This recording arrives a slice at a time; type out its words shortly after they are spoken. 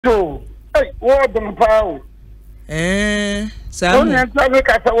Yo, hey, what the power? Sam, make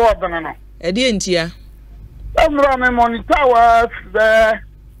us a word, no. Edientia. I'm running on towers there.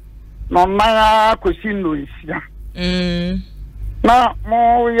 No, my cuisine, Louis. Now,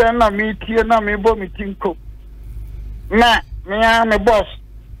 more, we are not meeting, not me, but meeting cook. Nah, me, I'm a boss.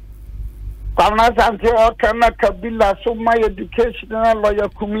 Kwana santi o kana kabila so my educational lawyer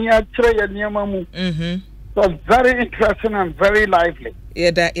kumia tray and yamamu. So very interesting and very lively.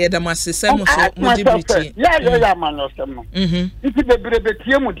 Yeda masisemo so mudibiti. Yeah, man osemo. Iti bebrebe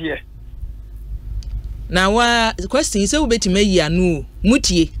mu die. Na wa question say ubeti meyi anu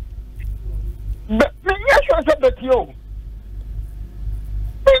mutie. Me yes so beti o.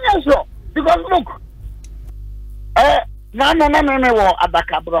 Yes so because look no wo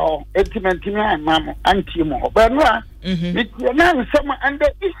adakabro entimentimi mamu anti mo but no now some and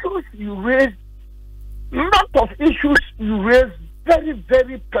the issues you raise, lot of issues you raise very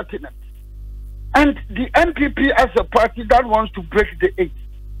very pertinent, and the NPP as a party that wants to break the age,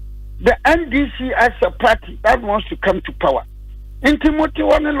 the NDC as a party that wants to come to power. Intimoti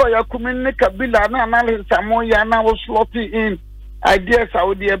one lawyer kumene kabila na analysis amoya na was slotting in ideas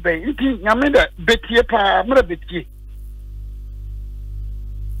Saudi Arabia. Inti nyameda betie pa mra betie.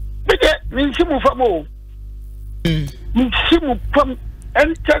 Bege minsimu famo. Minsimu fam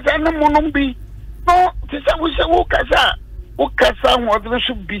entaza na monombi. No, tisa wuse ukasa wadre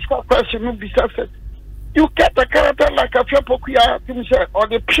should be question no be success. You get a character like a fiapokuya timse or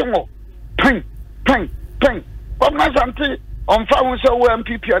the pimo. Ping. But na santi on found so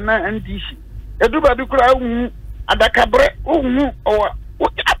MPP and NDC. Everybody could have adakabre or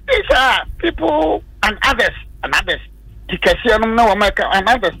what these are people and others. Tikasianum no America and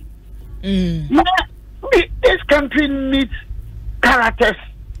others. No, this country needs characters.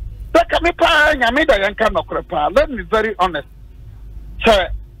 Let me be very honest. Sir,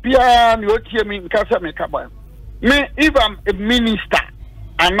 if I'm a minister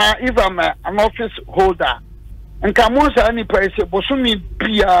and if I'm an office holder, and come on, any place, Bosumi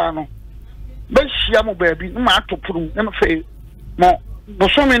piano. But Shiamu baby, Marto Prum, and say, more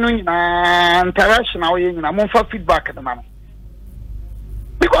Bosumi international in a month for feedback at the man.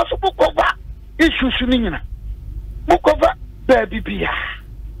 Because book over issues in book over baby beer,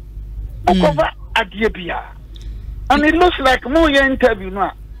 book over Adiabia. And it looks like more interview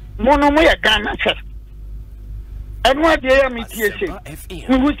now. Mono moya Ghana first. And what they are me TSA.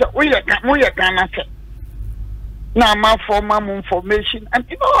 We are Ghana first. Now my former information and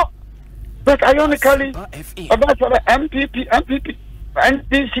you know, but ironically about the MPP,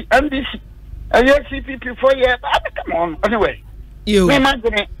 NDC, and yes, CPP 4 years. Come on, anyway. You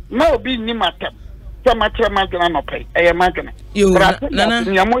imagine no be ni matter. So much imagine no pay. I imagine. You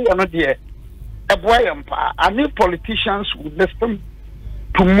no dear. A boy empire. I need politicians who listen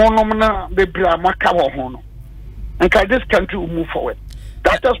to monomina the Bramaka Hono. And this country will move forward.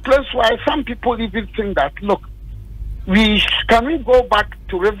 That explains why some people even think that look, can we go back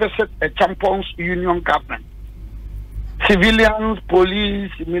to revisit a champions union government? Civilians,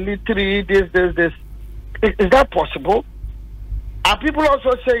 police, military, this. Is that possible? And people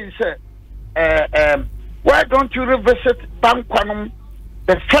also say, why don't you revisit Bankwanum,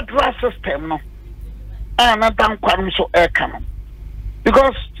 the federal system, no? And not Bankwanum so air cannon.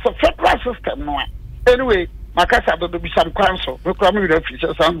 Because the federal system, no. Anyway, Makasa will be some council. We come with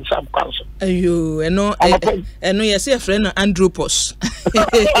officers and some council. You know, you see a friend Andropos.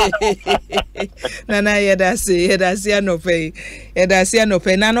 Nana, yedasi no pay.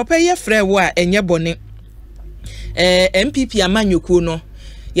 Nano pay your friend wa and your bonnet. MPP amanyuku no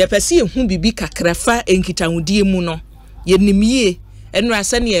ye pese hu bibi kakrafa enkitawudie mu no ye nimie enu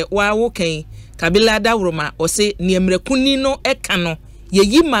asane wa wo kan Kabila Dawroma o se niemrekuni no eka no ye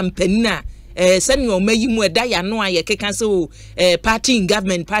yi mampani na sane o mayi mu eda ya no aye keka se o party in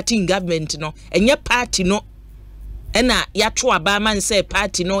government no enye party no ena ya to aba man say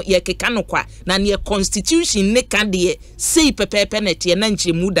party no ye keka no kwa na ne constitution ne ka de sei pepepe na tie na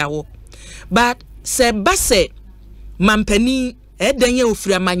nchemu da wo but se base mampani edanye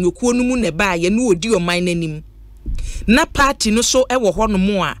ofiri amanyokuo no mu ne ba ye no odi oman nanim na party no so ewo ho no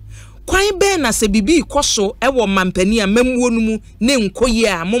mu a kwan be na se bibi ikoso ewo mampani a mamuo no mu ne nkoyi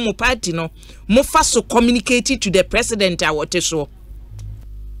a momo party no mo fa so communicate to the president awote so.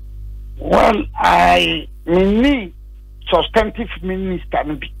 Well, I need substantive minister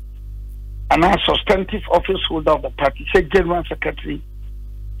and a substantive office holder of the party, say general secretary,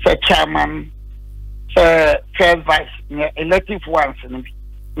 say chairman, first vice, elective ones, you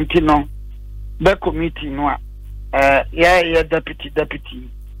know, the committee, no, deputy,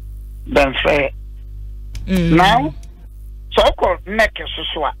 then fair. Now, So called neck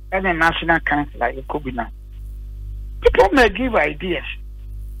so and a national council like Kobina. People may give ideas,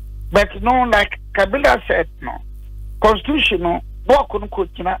 but no, like Kabila said, no. Constitutional, what couldn't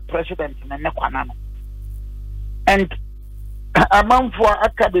president in Nekwanano. And among for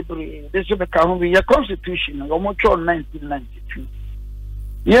Academy, this is the constitution, almost 1992.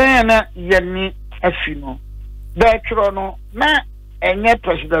 Yeah, Yemi, as you know, Bertrono, na any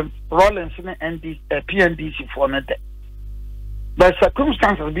president Rollins and the PNDC for a day. But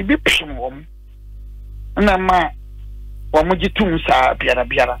circumstances be pushing one. And I'm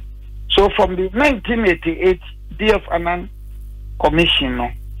Biara. So from the 1988 DF Anan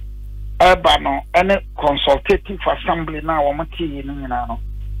Commission, Urbano, and a consultative assembly now,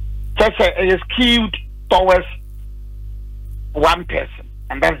 just is skewed towards one person,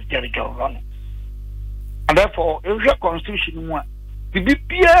 and that's Jerry John Rollins. And therefore, if your constitution want to be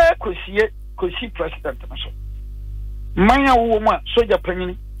Pierre Kosi president, Maya woman, soldier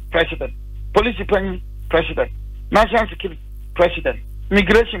president, police president, national security president,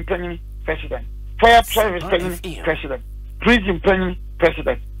 migration president, fire service president, prison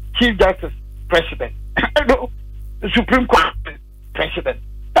president, chief justice president, the Supreme Court president.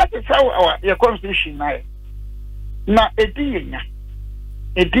 That is how our constitution now. Now, a dia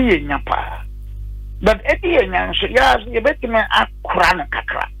pa. But a dia so yes, you better me a crown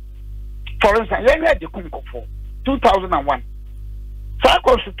kakra. For instance, you had the Kunko for 2001. So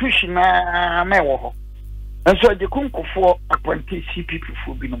constitution me and so the Kunko for appointee CPP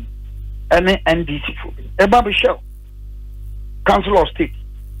for binum and NDC for binum. A Baby Shell, Council of State,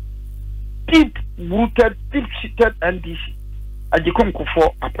 deep-rooted, deep-seated NDC at the Kunko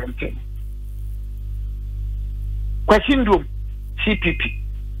for appointee. Kwasindum CPP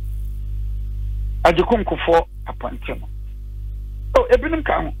at the Kunko for appointee. Oh, a binum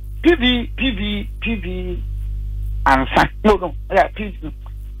count. PV and no, yeah, PV.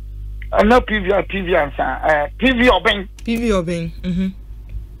 No PV and PV Obeng.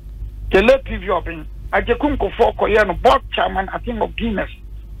 The late PV Obeng. At the Kunko for Korean board chairman, I think of Guinness.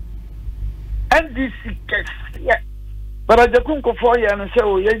 NDC case, yeah. But at the Kunko for you and say,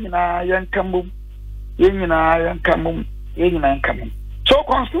 oh, young Kamum. So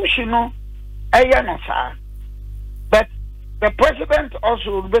constitutional, but the president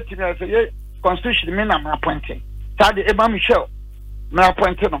also betting as a constitution mean I'm appointing. Tadi Eba Michel, me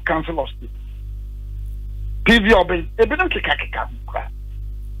appointed on Council of State. PV Obey, a bit of Kikaka,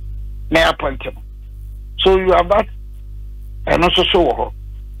 me appointed. So you have that, and also so.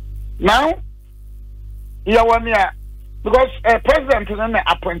 Now, you are 1 year because a president is an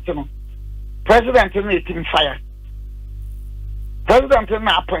appointed. President is a team fire. President is an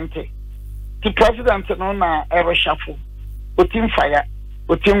appointed. The president is on a reshuffle. Team fire,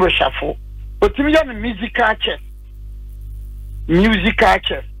 team reshuffle, team musical chess.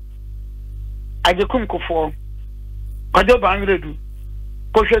 I just come for Kodo Bangredu,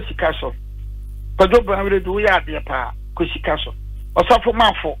 Kosha Sikaso, Kodo Bangredu, we are dear pa, Kosikaso, or Safo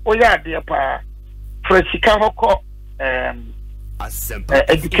Mafo, we are dear pa, for Sikahoko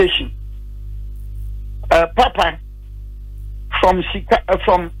education. Papa from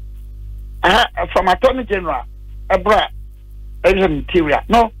Attorney General, Abra. Interior.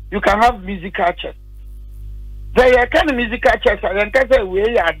 No, you can have musical chairs. There are kind of musical chairs, and can say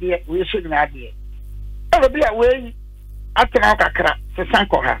we are there, we should not be. There will be a way at Nakakra, the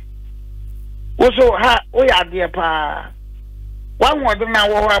Sankoha. Also, we are there. Pa 1 more than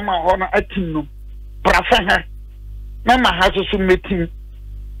our honor at Tinu. Prafaha. Mama has to submit him.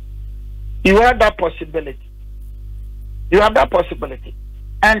 You have that possibility.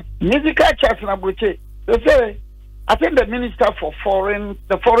 And musical chairs in Abuche, they say. I think the Minister for Foreign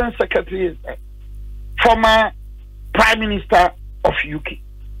Secretary is former Prime Minister of UK.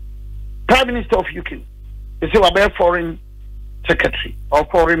 Prime Minister of UK is a Foreign Secretary or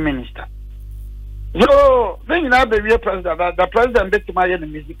Foreign Minister. So then you know the real president, the president bet my in the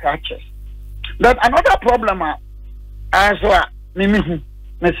musical chairs. But another problem as well, Mimihu,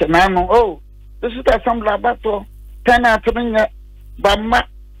 Mr. Nano, oh, this is some labato, 10 out of Bama.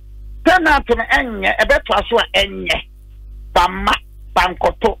 Turn out to Enya, a better as well Enya, Bama,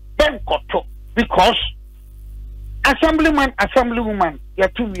 Bankoto, Benkoto, because assemblywoman, ya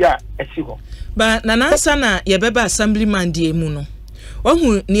 2 years, a civil. But Nanasana, ya beba assemblyman die muno.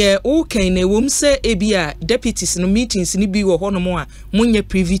 Wahu near okay, ne wom se ebia deputies no meetings ni bi wo hono mo a munye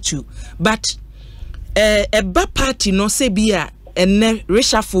privy to. But eba party no se bia enne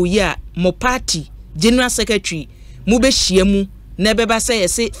reshuffle ya mo party general secretary mu be hyiamu. Nebeba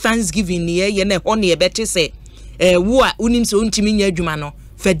say Thanksgiving ye na ho ne bete say wo a unim so ntimi nya adwuma no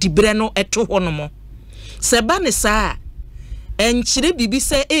fa dibre no eto ho no mo se ba ne saa enchire bibi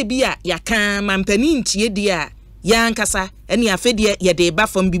se ebi a yaka mampani ntie die a yankasa ene afedie ye de ba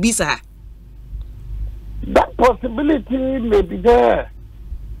from bibi sa. That possibility may be there.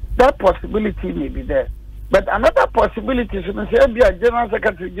 That possibility may be there. But another possibility is say be a general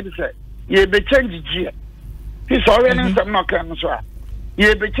secretary say ye be change gie. He's already some no kan so.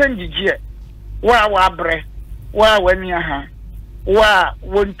 Ye be change gie. Wa bre. Wa wani aha. Wa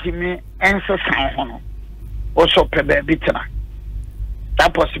wontimi ense san ho no. Also pebe bitna.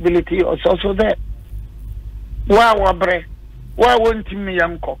 That possibility is also there. Wa bre. Wa wontimi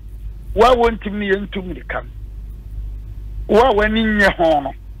yanko. Wa wontimi yentum dikam. Wa wani nye ho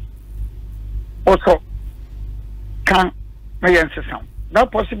no. Also can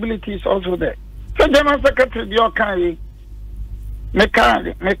that possibility is also there. So General Secretary your kind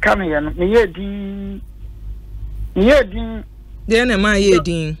mechanic me yedi then am I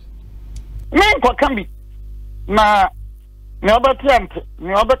yedi me ko kan bi na me obatiante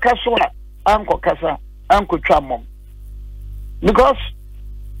me obakaso a anko kasa anko twamom because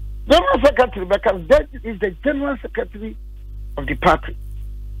General Secretary because that is the General Secretary of the party.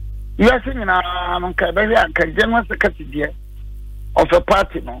 You are saying anka General Secretary of a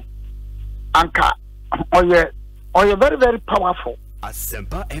party no anka or you're very very powerful.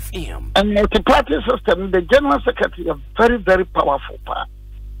 Asempa FM. And multi-party system, the General Secretary is very very powerful part.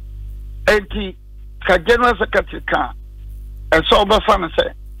 And the General Secretary can and so overfan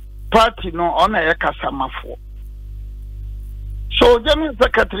say party no on a kasama for. So General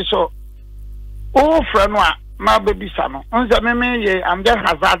Secretary so friend my baby son, I'm just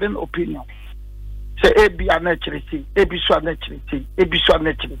hazarding opinion. Say a be a naturality, a be so naturality, a be so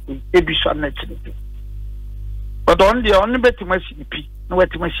naturality, a be so naturality. But only better machine P, no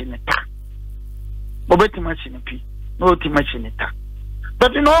better machine it. No better machine P, no machine it.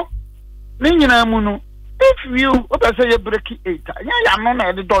 But you know, if you what I say you break it, yeah, I'm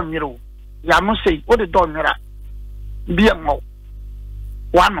not the don you. Ya must say what the don be a mo.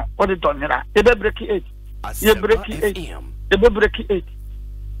 One what the don you break it. You break it. You break it.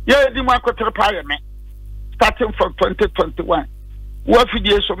 Yeah, the market parliament starting from 2021. What for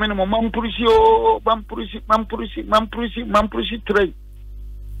the so minimum mampurusi 3.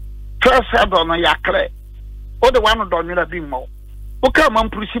 First had on a yakre. Or the one on your being more. Okay,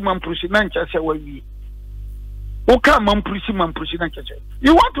 mampurusi, nancha say what we. Okay, mampurusi, nancha.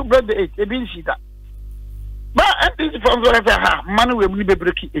 You want to break the 8, you didn't see that. But at this from whatever money will be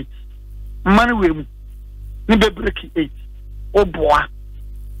breaking 8. Money will be breaking 8. Oh boy.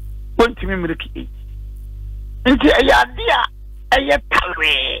 Went to me break 8. Into a idea. A yet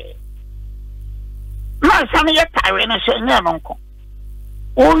tire. My son, yet tire, and I say, no, uncle.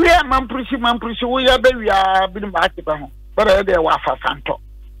 Oh, yeah, mampurusi, we are baby, been back to home. But I there were for Santo.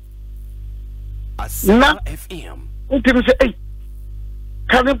 Asempa FM. What did you say?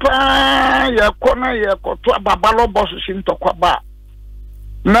 Canipa, ya corner, ya cotua babalo bosses into Quaba.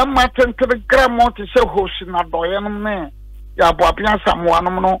 No matter to the grandma to say host in a doyen man. Ya boapian someone,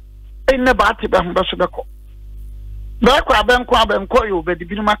 no, ain't never at the Bambasco. Benko you be the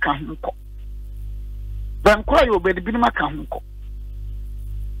Binima Kahunko. Benko you be the Binima Kahunko.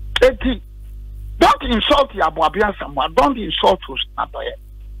 Don't insult your boapian someone, don't insult us, not by it.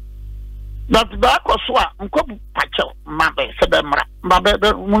 That back was what Uncle Pacho, Mabbe, Sebemra, Mabbe,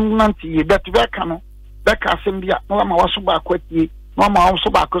 Munanti, that Becano, Becca Simbia, Mama was back with ye, Mama also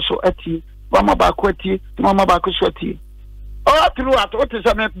back so at ye, Mama back with ye, Mama back with ye. All throughout what is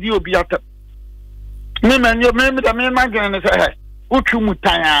a net view be at me man, you remember the man again say,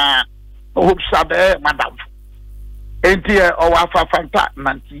 Uchumutaya, Hope Sabe, Madame. Ain't here or Alpha Fanta,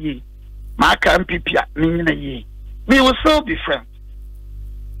 Manti, Mark and Pipia, meaning a ye. We will still be friends.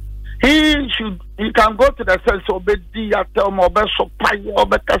 He can go to the sense of Bedi at the mobile supply or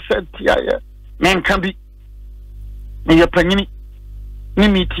the cassette here. Men can be near Panini,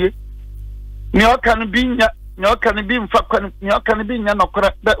 Nimiti. Nor can be in fact, nor can be no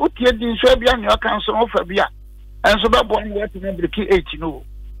correct. But what you did, Swabian, your council of Fabia, and so that one went to the key 8, you know.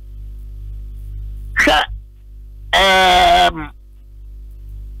 I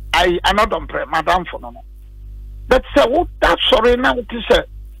am not on prayer, Madame for no. But so what that's sorry now to say.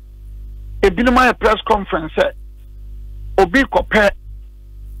 A Binama press conference said, Obi compare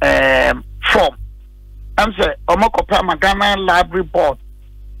form. And say, Omo compare Magana Library Board,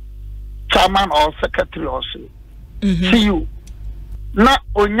 chairman or secretary or so. See you. Na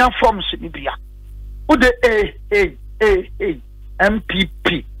onya form Sinibia. Ude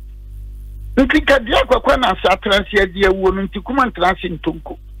MPP. Ntika dia kwa na sa transia dia wo ntikuma transi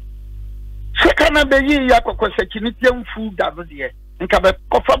ntonko. Sekana be yi ya kwa security mfu dado dia. Nka be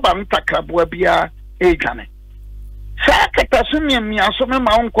kofa ba ntakrabo bia e dwane Sakata me aso me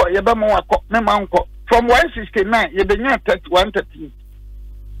ma unko ye be mo akọ me ma unko from 169 ye be nya 113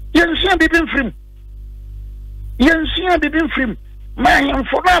 yensia bibin frim ma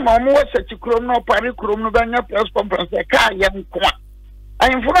hemfo na ma mo wasa chikrom no pare krom no banya press conference ka ye nko a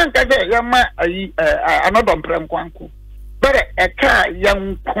hemfo na nka de ye ma ayi anodom prem kwanko but e ka ye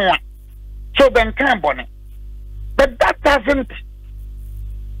nko so ben kan bone but that doesn't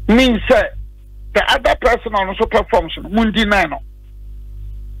mean the other person also performs mundi nano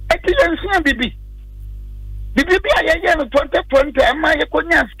eti yensia bibi aye no 2020 ama ye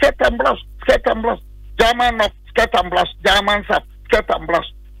konya skirt and blouse German of skirt and blouse German sap skirt and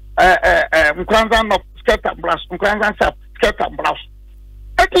blouse mkranza of skirt and blouse mkranza sap skirt and blouse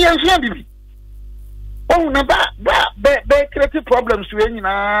eti yensia bibi oh na ba create problems we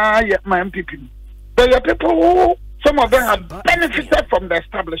nyina ye my MPP there are people who some of them have benefited from the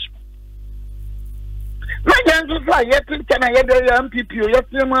establishment. My young fly yet can I get the MPP or yet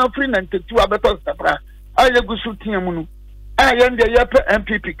free 92 abetos tapra. I go shoot him. I am the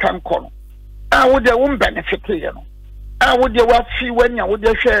MPP can call. I would the won't benefit you. I would the what fee when you would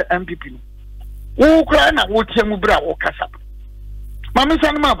share MPP. Who cry na would you move or casap? Mamma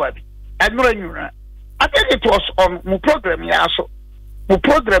San Mabadi. I know you. I think it was on my program. Yaso. My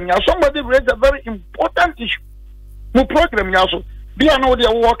program. Somebody raised a very important issue. My program. Yaso. Be an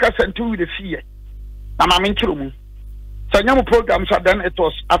audio workers and two with the fear. I'm in Chirumu. So, young programs are then it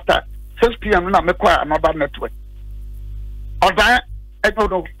was after 6 p.m. na mekwa another network. Or that, I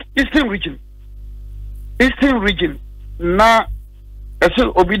don't know, Eastern region, na, I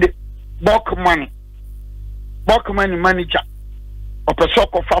still obey the bulk money manager of a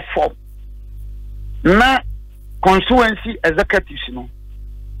soccer form. Na, constituency executives, no,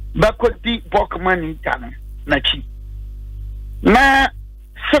 backward the bulk money done, na chi. Na,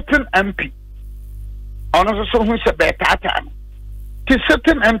 certain MP. Ono so hu se betata no ti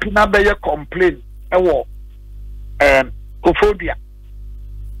certain MP na be ye complain e wo Kofodia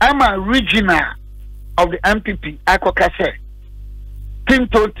ama regional of the MPP akoka say team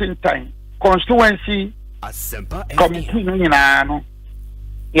time constituency committee no nyina no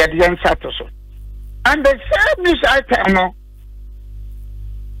ye de answer so and the same news item no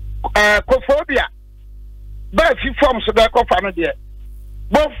Kofodia ba fi form so da kofa no de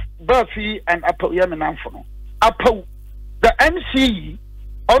both Buffy and Apple Yemenamfono. Apple, the MCE,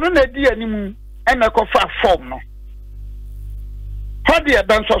 on a dear nimu and a cofa form. No, how do you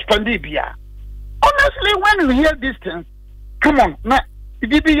done suspended? Honestly, when you hear this thing, come on, now,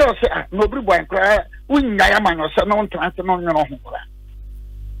 did you say, nobody boy cry, when Yaman or someone transfer on your own?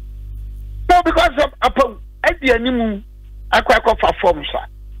 No, because of Apple, at the nimu, I quite offer form, sir.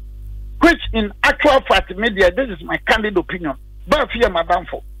 Which in actual fact, media, this is my candid opinion. But fear madam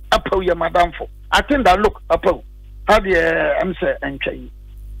for Apple, your madam for. I think that look Apple. How do you answer and change?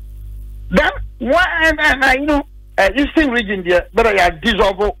 Then why and I know Eastern region there, but I have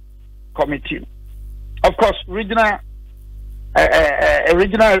dissolve committee. Of course, regional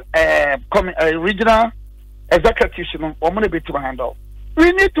executives, or money to handle.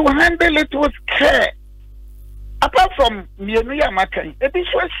 We need to handle it with care. Apart from me, Makan, it is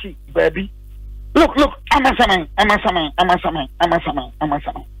sweaty, baby. Look, Amasaman,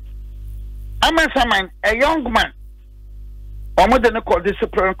 a young man, or more than a called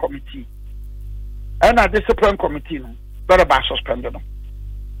discipline committee. And a discipline committee, but about suspended.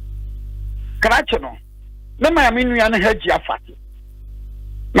 Karachano, no, I mean, we are not heard Jafati.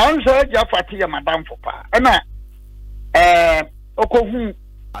 Now, sir, Jafati, madame for pa. And I, Okohu,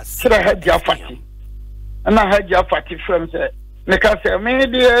 should I had Jafati? And I had Jafati friends. Because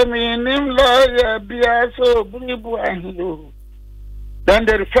media name lawyer so Obiri Boahen. Then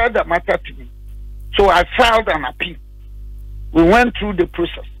they referred the matter to me. So I filed an appeal. We went through the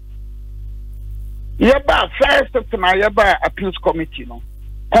process. Yaba first to my Yaba appeals committee, no.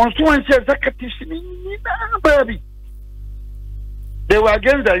 Constituency executives, baby. They were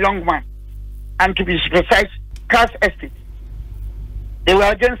against the young man, and to be precise, Cass Estate. They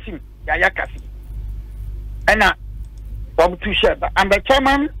were against him, Yaya Kasi. And and the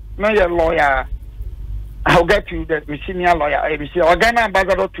chairman, no, your lawyer. I'll get you the senior lawyer. I will say, Ghana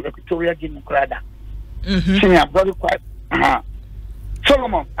ambassador to Equatorial Guinea, Crada. Senior, very quiet.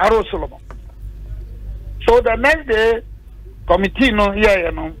 Solomon, Aro Solomon. So the next day, committee, no, here,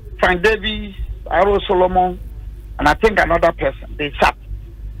 you know, Frank Davis, Aro Solomon, and I think another person. They sat.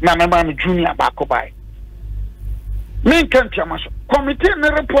 My member, junior, Bakobai. Me can't committee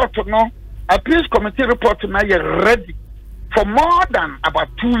report, no, appeals committee report, now you're ready. For more than about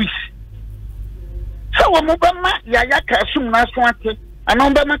 2 weeks. So, Mobama, Yaya Kasum, Naswante, and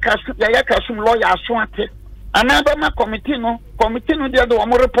Obama Kasum, Yaya Kasum, lawyer Swante, another committee no the other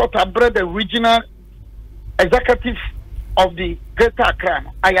one report abroad the regional executive of the Greater Accra.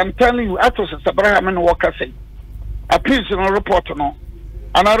 I am telling you, after Abraham and Walker say, a personal report no,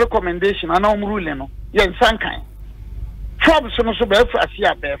 another recommendation, another ruling no, yen sankai. Trouble so no so befa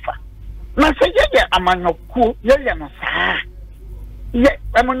asia befa. Na say ye amanyoku ye no sa. Ye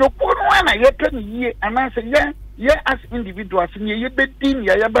amanyoku no na ye pen ye, and I say ye as individuals ye bedin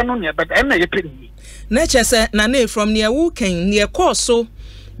ye ba no ne but na ye pen ye. Na chese na ne from near Woken near course so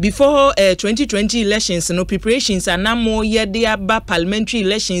before 2020 elections no preparations and now more ye dia ba parliamentary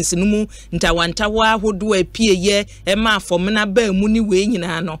elections no mu ntawantawa hodo apie ye e ma fomna ba mu ni we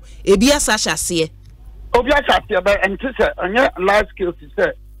nyina no ebi asahase obi asahase ba enti se onye large scale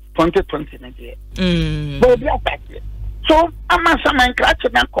say 2020 na dey obi asahase so ama saman krache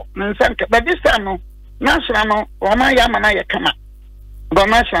na ko nsanke but this time no national no o ma ya mana ye kama but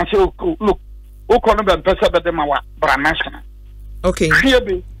national say look o kono be pesa be de ma wa bra national. Okay. Here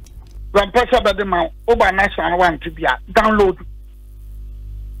when pressure by the mouth over national one to be download.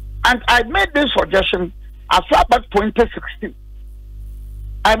 And I made this suggestion as far back 2016.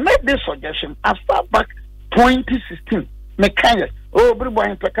 I made this suggestion as far back 2016. Mekanya, Obiri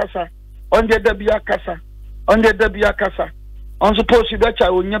Boahen Pekasa, on the Debia Casa, on the Debia Casa, on suppose you betcha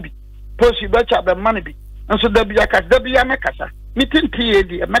onyabi, post you betcha the money be, and so Debia Casa, Debia Mekasa, meeting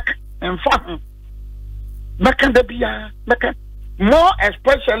TAD, Mecca, and Faham. Mecca Debia, Mecca. More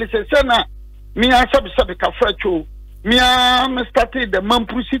especially say na me answer be ka frecho me started the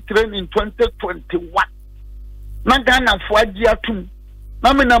Mampusi train in 2021 na Ghana fo agi atum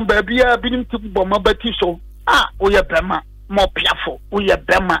na me number bia binim tu bo mabati so oye bema mo piafo oye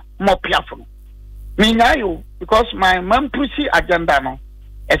bema mo piafo me nyayo because my Mampusi agenda no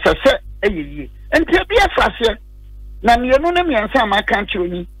esese eyeye enti bia frase na me no na me answer ma kan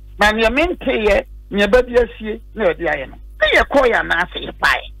chironi na me menteye me badi asie na odi aye no ye koya na ase ye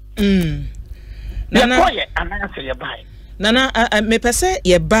bae nana koya anase ye bae nana me pese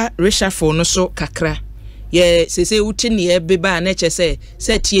ye ba reshuffle no so kakra ye sese uti ne ye beba na che se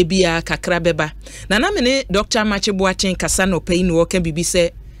tie bia kakra beba nana me ne Dr. Machi Boachen kasa no pay no ka bibi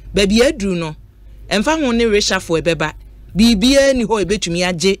se ba bia aduru no emfa ho ne reshuffle beba bibia ni ho ebetumi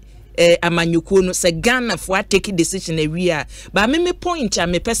age amanyukuo no se Ghana fo take decision area ba me point a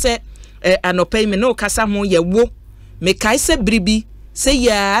me pese anopay me no kasa ho ye wo me kai se bribi se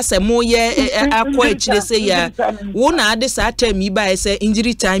ya ase mo ye akwa echire se ya wo na ade sa time ba se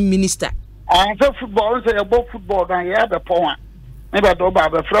injury time minister so football say about football dan ya be pon me be do ba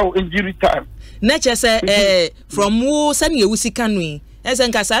be from injury time na che se from wo se na ewusika no yi ese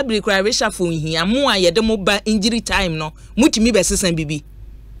nka sa bri kra reshuffle hi amo a ye de mo ba injury time no mutimi be sesan bibi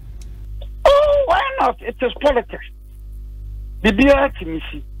oh why not it is politics bibia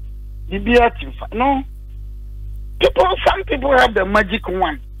timisi bibia timfa no. Some people have the magic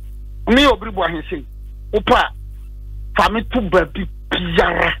one. Me Obiri Boahen say, "Opa, fami tu baby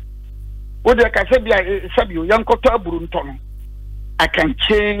piyara." O de ka say sabi o yankoto aburunto. I can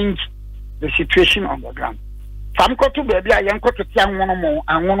change the situation on the ground. Fami koto baby a yankoto ti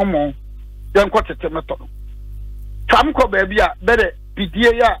anwono mo, yankoto temeto. Fami ko baby a bede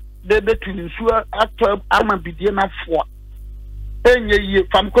bidie ya de betu nsuo atọ ama bidie na fo. Enye ye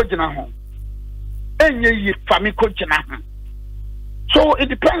fami ko gina ho. So it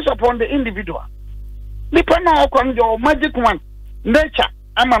depends upon the individual. Depending on your magic one, nature,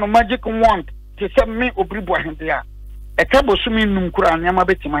 I'm a magic wand to send me Obiri Boahen there. A cabo sumi numkura and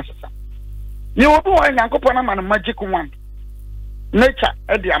Yamabeti Massa. You will do a Yankopana and magic wand. Nature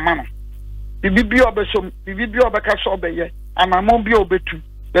at the amano. The Bibio Besum, the Bibio Bacaso Baye, and a Mobio Betu,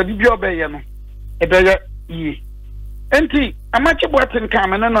 the Bibio Bayano, a Bayer ye. Enti, a match of what in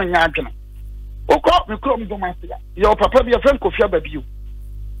Cameron on Yagana. Oko me krom do masia your papa be friend Kofi Ababiu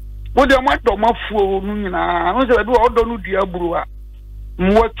wo de mo do mafuo nu nyina no se be o do nu dua buru a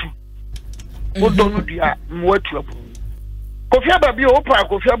mwatu wo do nu dua mwatu aburu Kofi Ababiu o pa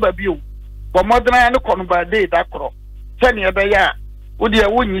Kofi Ababiu bo modena ne kono ba de da kro se ne be ya wo de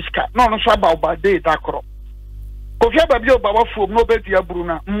wo nyiska no no so ba de da kro Kofi Ababiu ba wafuo no be dua buru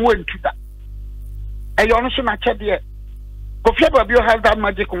na mwantu da ayo no so na chede Kofi Ababiu has that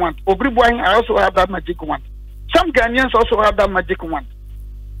magic wand. Obiri Boahen also have that magic wand. Some Ghanaians also have that magic wand.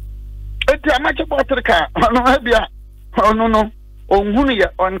 Eti amache botrika no abia no onhunu ye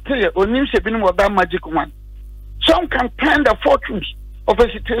onte onim se binu with that magic wand. Some can turn the fortunes of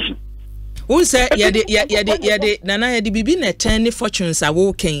a situation. Who say yade nana yade bibi na turn the fortunes a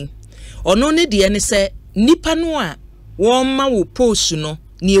wo ken. Ono ne de ne se nipa no a wo ma wo post no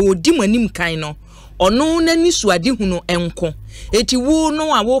ne odi manim kan no ono nani suade hunu enko eti wo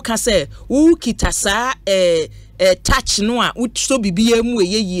no a wo ka se wo kita saa touch no a wo so bibia mu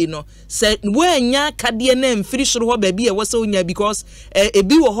eyeye no se wo anya kade na mfiri soro ho ba bi e wo se onya because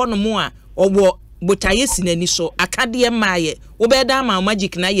ebi wo ho no mo a obo botaye sinani so akade maaye wo be da ma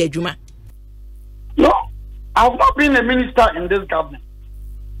magic na ye adwuma. No, I've not been a minister in this government.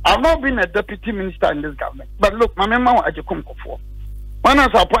 I've not been a deputy minister in this government. But look, my member Ajekum Kofo, when I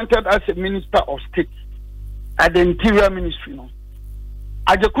was appointed as a minister of state at the Interior Ministry, no,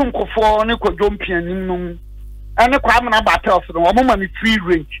 Ajekum Kofo ne ko jompian nim ene kwa amana battle no omo ma me free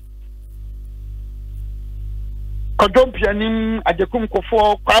range. Ko jompian nim Ajekum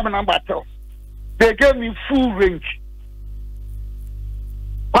Kofo kwa amana battle. They gave me full range.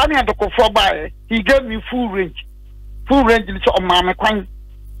 Kwani Adokofo bae, he gave me full range. Full range is on my kwan.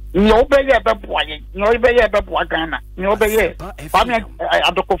 No obeye beboye, no obeye beboa Ghana, no obeye. Kwani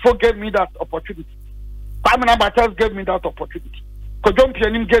Adokofo gave me that opportunity. Kwani Abatas gave me that opportunity. Kodom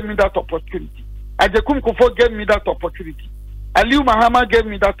Pianim gave me that opportunity. Ajekum Kofo gave me that opportunity. Aliu Mahama gave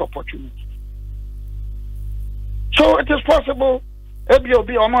me that opportunity. So it is possible, ABOB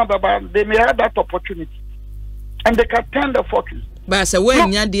or Mababa, they may have that opportunity. And they can turn the fortune. But so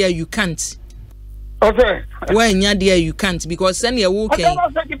when you're there, you can't. Okay. When you're there, you can't because then you're walking.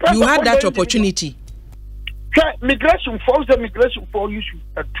 You had that opportunity. Migration force the migration for you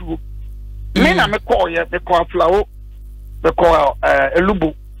to. Men are call ya, they call flower, they call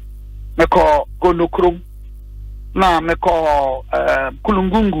elubu, they call gonokrum, na me call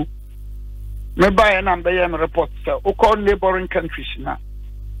kulungungu. Me buy a number and report, sir. O call neighboring countries now.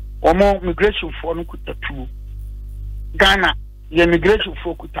 Or more migration for no could two. Ghana, the immigration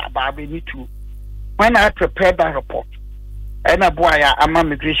for Kutababe need to. When I prepared that report, and a boy, I'm a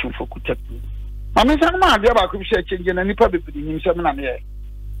migration for Kutatu. I mean, some man, the about change and any public in some year.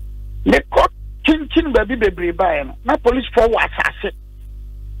 They caught chin baby by no police for what I said.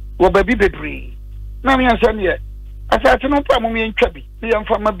 Well, baby baby. Now, me and Sunny, I said, no problem, me and Chubby, the young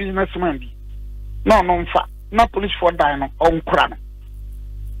farmer businessman. No, no police for dying on Krana.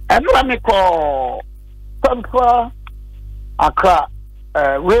 And let me call Accra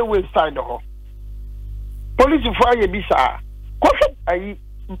railway side of her. Police for a bisa. Question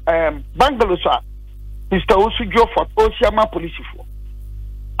Bangalore, Mr. Osujo for Oceama police for.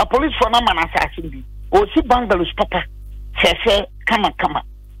 A police for no man assassin. Osi Bangalore's papa. Fefe, come.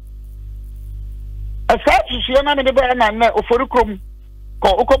 As such, she and I never know for the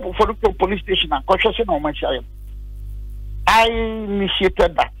police station and cautious on my child. I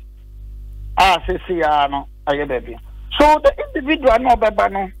initiated that. No, I baby. So the individual no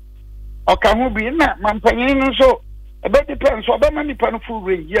babano or can be na man so a bit depends so about many full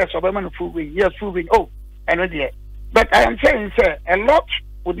ring, yes, or many full ring, yes, full ring. Oh, I know dear. But I am saying, sir, a lot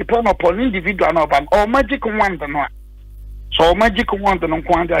would depend upon individual no or magic wonder no. So magic wonder no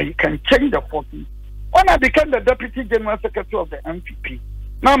wonder you can change the fortune. When I became the deputy general secretary of the MPP,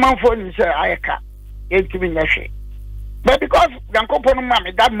 now my phone is I can't giving a shame. But because Yankopon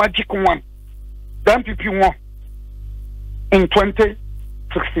Mammy, that magic one, the MPP won in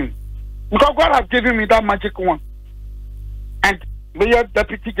 2016. Because God has given me that magic one. And the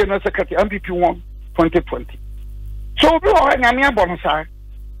deputy general secretary, MPP won 2020. So we are in a bonus.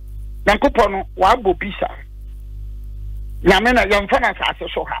 Yankopon, Wabo Bisa. Yamena, young finance as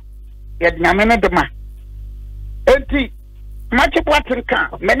so ha. Yet Yamena the man. Enti much what can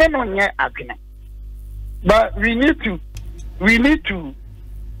many no nye agreement. But we need to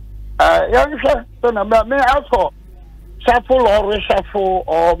young sir, may ask for shuffle or reshuffle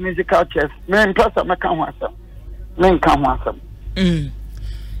or musical chairs. Men plus I can want some. Men can want some.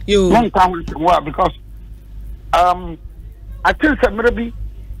 You men can want some because I think some maybe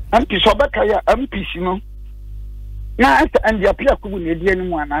MP Sobakaya MP you know. Now and the appear could be the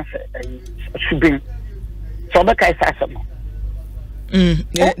anyone answer should be so the guy says some.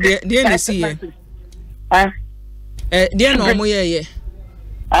 Dear see dear no more ye.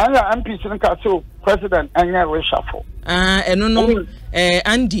 I am peace and so president and ya reshuffle. And no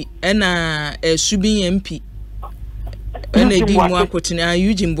Andy and Subin MP. And they do more quoting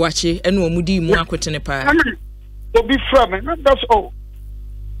Eugene Boache and Mudi more quoting a pa. To be firm, and that's all.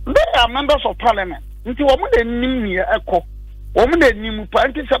 They are members of parliament. Into a woman name me echo. Woman name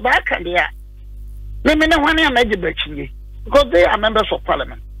parties are back and they are. Let me know when I made the breaking because they are members of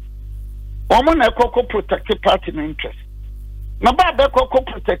parliament. Woman a cocoa protective party interest. No bad cocoa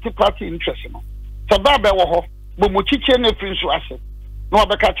protective party interest. So Baba Waho, Bomuchichi and the Prince Wasset. No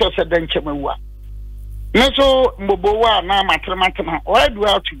other catcher said then Chemawa. Meso Moboa na matema. Why do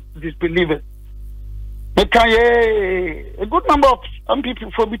I have to disbelieve it? Because a good number of some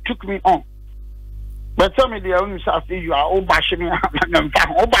people for me took me on. But tell me the only self you are all bashing me and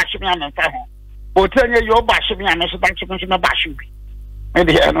all bashing me and found. Or tell you you're bashing me and I'm bashing me. And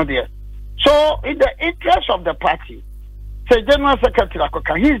the dear. So, in the interest of the party, say General Secretary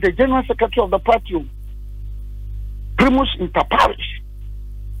Akoka, he is the General Secretary of the party. Primus inter parish.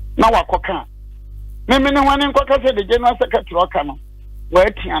 Now Akoka. Maybe no one in Koka said the General Secretary Okano. Where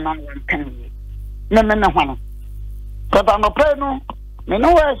Tiana can be. Maybe no one. But I'm a penal. Me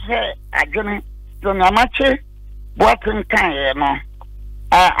know where say Agony. So Namache, Boatin can, no.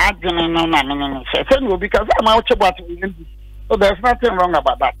 I didn't know nothing because I'm out about it. So there's nothing wrong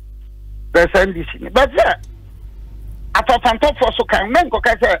about that. There's NDC. But yeah, I thought on top for so can men go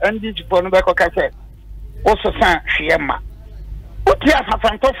NDC for no coca. Also, San Shiema. What you have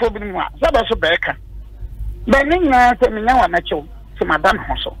on top for being one? That was a baker. Then in now, I'm at you to Madame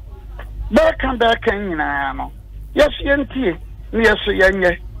Hosso. Back in no. Yes, Yanti. Yes,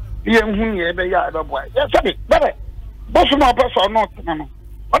 young. Young who yard of boy. Yes, I did. But Bosom of us or not, no.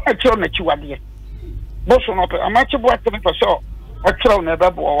 What a chill that you are there. Bosom of a match of what for so. A chill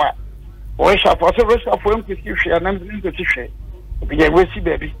never bore. Or shall for the rest of them to see and then to see. Be a wissy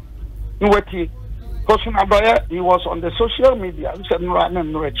baby. No, what he Bosom Abaya, he was on the social media. He said, no,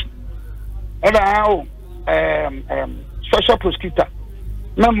 I'm rich. And now, special prosecutor.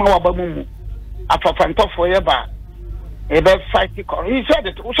 No more Bamumu. After Fantoff forever. He said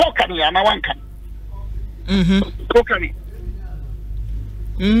it. So can you? No one can. So can you?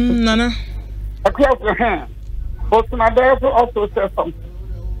 Nana. Across your hand. But my dad also said something.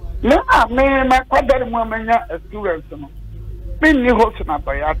 No, my father woman is students. Many hosts in a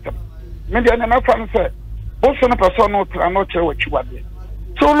biatum. Maybe another friend said, both on a person not sure what you are there.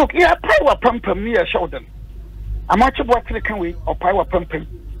 So look, yeah, power pumping me a shoulder. A much of what can we or power pumping.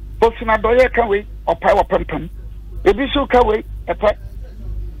 Both in a doyer can we or power pumping. Ebi so ka we epa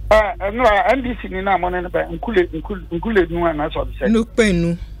no NDC ni na mo ne ba nkule nu ana so say no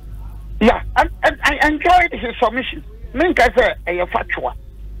penu. Yeah, I enjoyed his submission. Mean ka say e factual.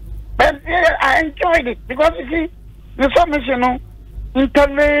 But I enjoyed it because you see the submission no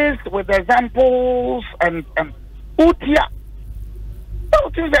interlaced with examples and utia. So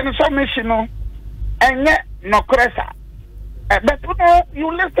to the submission no and no cresa. But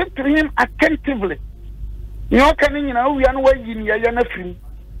you listen to him attentively. You can in a way and way in your free.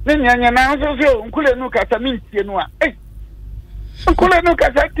 Then you now so Kule no Casaminti no. Eh, Kule no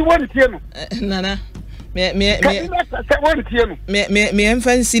Casati 1 tiano. Nana, me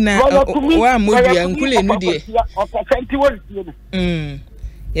fancy now. Wa mudi and Kule no dear. Or 21 tiano.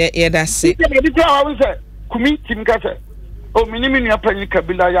 Yeah, that's it. I was a commit Tim Cassa. Oh, minimum penny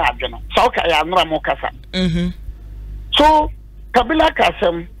Kabila Yagana. Sauka Yamra Mokasa. So Kabila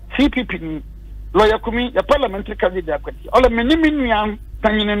Kasam, CPP. Lawyer Kumi, the parliamentary candidate. All the minimum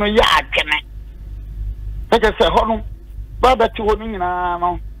Tangin no Yakene. Let us say, Honum, Baba to women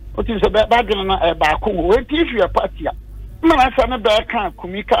now. What is a bad Baku? Wait if you are party. Man, I said a bad can,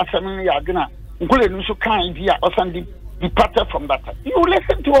 Kumika, Family Yagana, Gulenu so kind via or something departed from that. You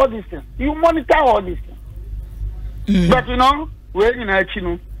listen to all these things, you monitor all these things. But you know, we're in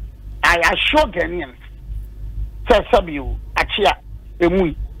Achino. I assure Ghanaians, Sasabu, Achia,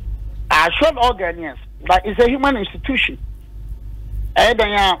 Emui. I assured all Ghanaians that it's a human institution.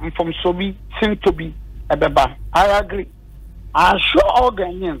 I'm from Sobi, seem to be a beba. I agree. I assure all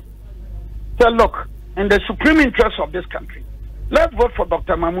Ghanaians. Say, look, in the supreme interest of this country, let's vote for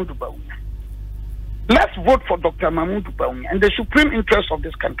Dr. Mahmoud Bawumia. Let's vote for Dr. Mahmoud Bawumia in the supreme interest of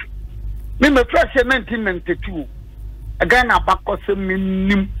this country. Me me first year 1992. Again, I back us a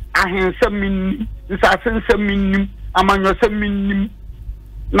minim, I have some minim, Nsassin some minim, Amanyo some minim.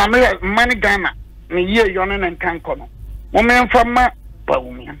 Na me money Ghana me year yonen and kankono women from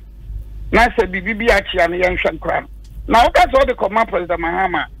Bawumia na say bibi achia na yen hwan kran na that's all the command president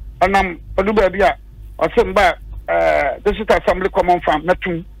Mahama onam oduba bia osemba this is assembly common farm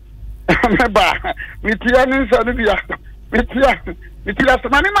natum meba mitia nso no bia mitia so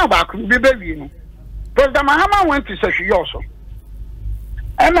mani ma ba ku bi baby no president Mahama went to Seshiyo also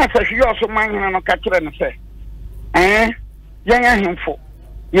and na Seshiyo also man no ka kire no say yan ahemfo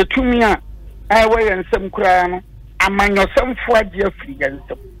Yetumia, I weigh and some crown, among your some 4 years free. This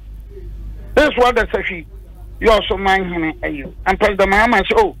is what I say. You also mind him, you. And President Mahama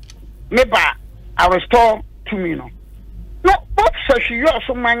said, oh, maybe I restore to me. No, both says you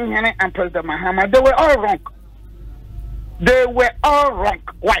also mind him and President Mahama. They were all wrong. They were all wrong.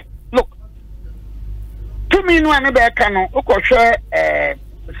 Why? Look, to me, no one ever can, share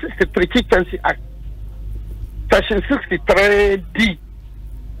 63 Chieftaincy Act, Section 63D.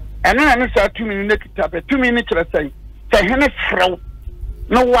 And then I said 2 minutes, 2 minutes, let's say, Henry Frow,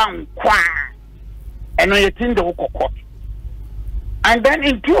 no one, qua. and I think the court. And then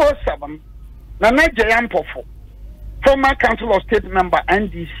in 2007, Nana Jayampofo, former Council of State member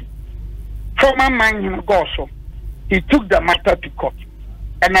NDC, former man Goso, he took the matter to court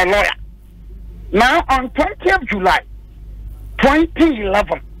and a lawyer. Now on 20th July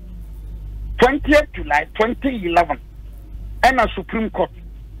 2011, 20th July 2011, and a Supreme Court,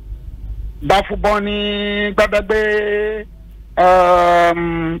 Bafuboni Badabe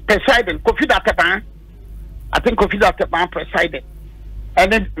presided, Kofi Databan, I think Kofi Databan presided,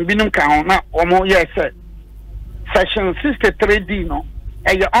 and then Binum Kauna, Omo, yes, sir. Section 63D, no,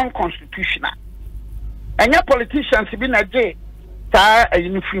 and your unconstitutional. And your politicians have been a J, a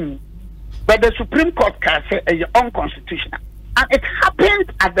uniform. But the Supreme Court can say a unconstitutional. And it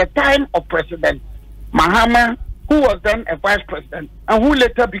happened at the time of President Mahama, who was then a vice president, and who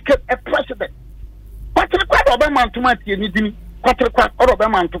later became a president. Vice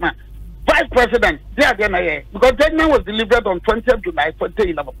president, because Jenna was delivered on 20th July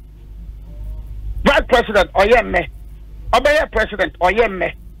 2011. Vice president, Oyeme, Obey president,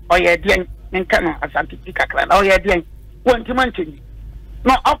 Oyeme, Oyedian, Ninkano, Asantika clan, Oyedian, went to mention.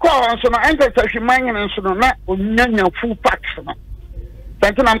 No, of course, so no anchor says you mind and so not full facts.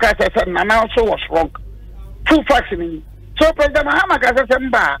 Santanamka said, and I also was wrong. Full facts in so President Mahama has a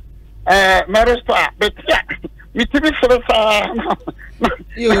member, Marista, but yeah, me to be so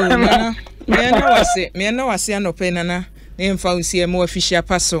you know, I see no penana, name found see a more official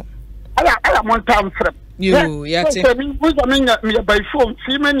passo. I am one time from you, yet, I mean, by phone,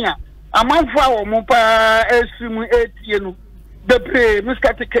 Femania, a month for Mopa, Esum, 8 the pay,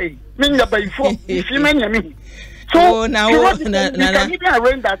 Mr. TK, Minga by phone, Femania. So now, you can even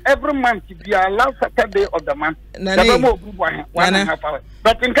arrange that every month to be a last Saturday of the month. 1.5 hours.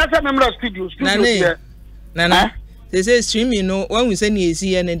 But in Casa Member Studios, Nana, they say streaming, no one will send you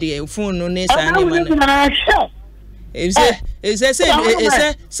see any day, phone, no nest, it's a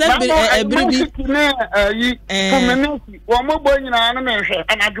baby. One more boy in animation,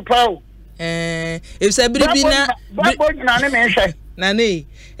 and I do pow. It's a baby now. Nane,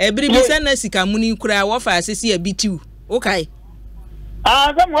 a baby Sanasica Muni cry off as I see a bit too. Okay.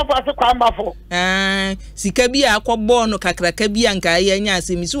 Ah, then what was a cramba for? Sikabi aqua born or Kakrakabi and Kayanya,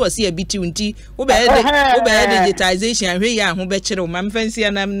 Miss was see a bit too tea. Obey digitization and we are who bet you, Mam Fancy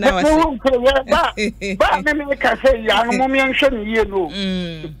and I'm now. But I can say, young woman, you know.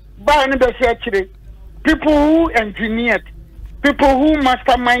 By actually, people who engineered, people who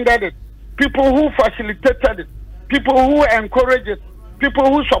masterminded it, people who facilitated it, people who encouraged it, people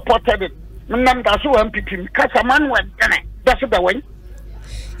who supported it. That's who MPP, because a man went, that's the way.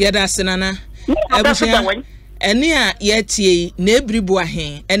 Yeah, that's Nana. Enia yeti Obiri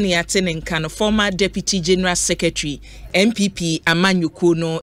Boahen eni atene nka no former deputy general secretary MPP Amanyuko no